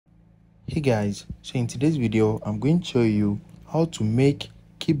Hey guys, so in today's video I'm going to show you how to make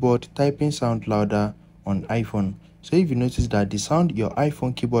keyboard typing sound louder on iPhone. So if you notice that the sound your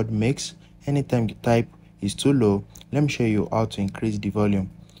iPhone keyboard makes anytime you type is too low, let me show you how to increase the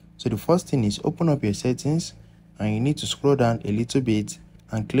volume. So the first thing is open up your settings and you need to scroll down a little bit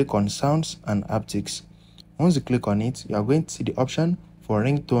and click on sounds and haptics. Once you click on it, you are going to see the option for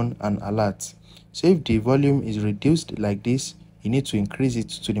ringtone and alert. So if the volume is reduced like this, you need to increase it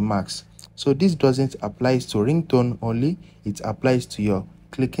to the max. So this doesn't apply to ringtone only, it applies to your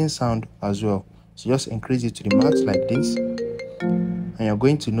clicking sound as well. So just increase it to the max like this, and you're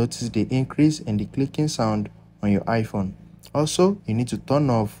going to notice the increase in the clicking sound on your iPhone. Also, you need to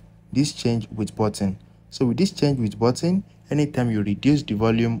turn off this change with button. So with this change with button, anytime you reduce the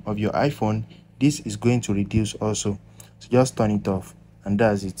volume of your iPhone, this is going to reduce also. So just turn it off and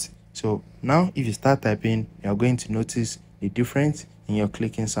that's it. So now if you start typing, you're going to notice the difference in your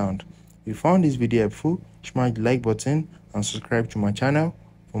clicking sound. If you found this video helpful, smash the like button and subscribe to my channel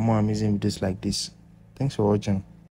for more amazing videos like this. Thanks for watching.